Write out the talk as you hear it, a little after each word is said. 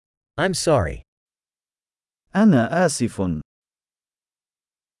I'm sorry. أنا آسف.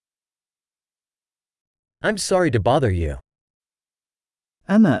 I'm sorry to bother you.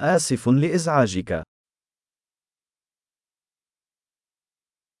 أنا آسف لإزعاجك.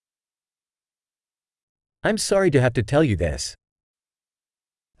 I'm sorry to have to tell you this.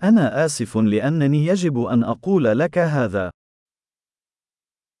 أنا آسف لأنني يجب أن أقول لك هذا.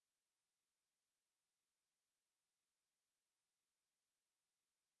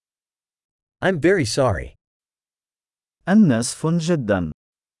 I'm very sorry. أنا آسف جدا.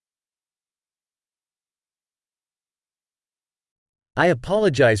 I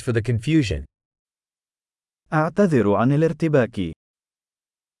apologize for the confusion. أعتذر عن الارتباك.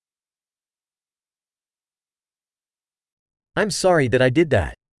 I'm sorry that I did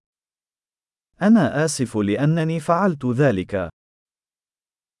that. أنا آسف لأنني فعلت ذلك.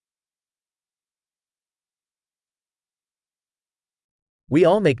 We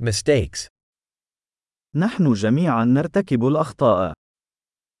all make mistakes. نحن جميعا نرتكب الأخطاء.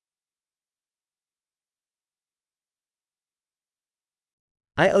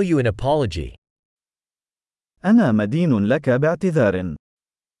 I owe you an apology. أنا مدين لك باعتذار.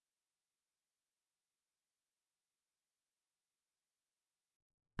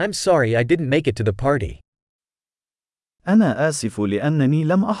 I'm sorry I didn't make it to the party. أنا آسف لأنني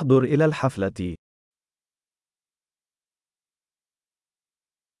لم أحضر إلى الحفلة.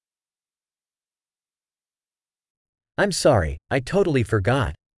 I'm sorry, I totally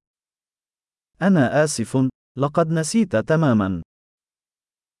forgot. أنا آسف، لقد نسيت تماما.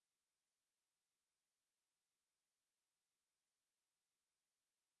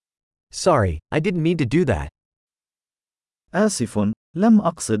 Sorry, I didn't mean to do that. آسف، لم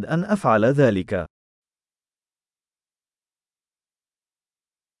أقصد أن أفعل ذلك.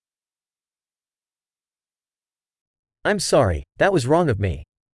 I'm sorry, that was wrong of me.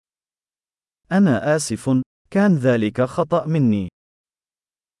 أنا آسف، كان ذلك خطأ مني.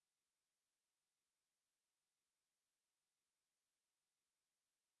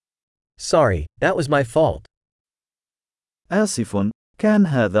 Sorry, that was my fault. آسف، كان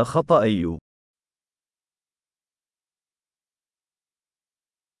هذا خطأي.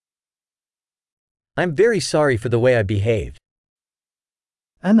 I'm very sorry for the way I behaved.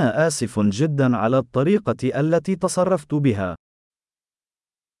 أنا آسف جدا على الطريقة التي تصرفت بها.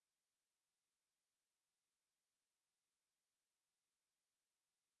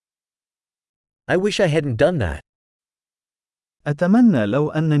 I wish I hadn't done that. أتمنى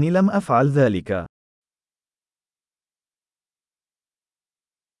لو أنني لم أفعل ذلك.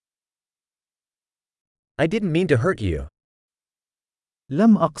 I didn't mean to hurt you.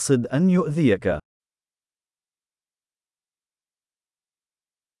 لم أقصد أن يؤذيك.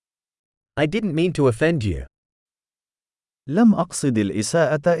 I didn't mean to offend you. لم أقصد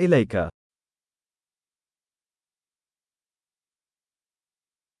الإساءة إليك.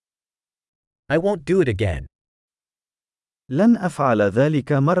 I won't do it again. لن أفعل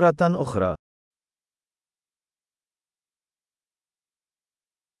ذلك مرة أخرى.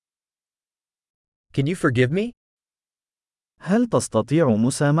 Can you forgive me? هل تستطيع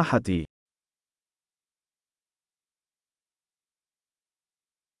مسامحتي؟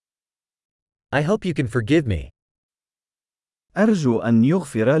 I hope you can forgive me. أرجو أن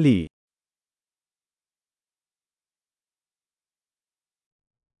يغفر لي.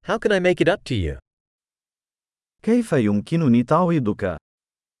 How can I make it up to you? كيف يمكنني تعويضك؟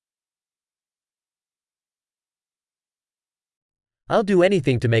 I'll do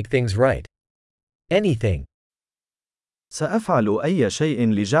anything to make things right. Anything. سأفعل أي شيء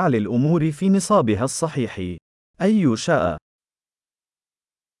لجعل الأمور في نصابها الصحيح. أي شيء.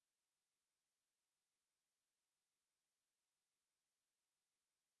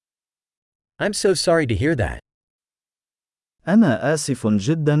 I'm so sorry to hear that. أنا آسف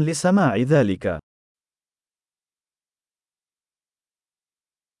جدا لسماع ذلك.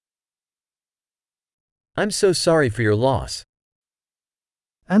 I'm so sorry for your loss.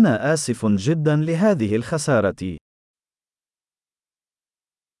 أنا آسف جدا لهذه الخسارة.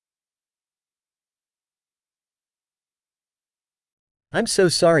 I'm so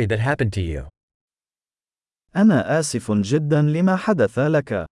sorry that happened to you. أنا آسف جدا لما حدث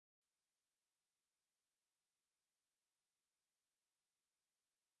لك.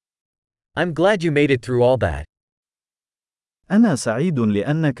 I'm glad you made it through all that. أنا سعيد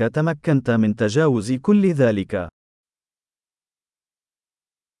لأنك تمكنت من تجاوز كل ذلك.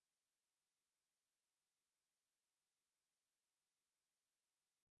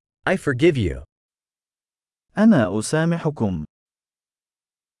 I forgive you. أنا أسامحكم.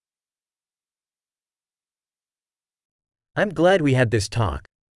 I'm glad we had this talk.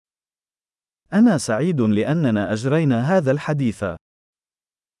 أنا سعيد لأننا أجرينا هذا الحديث.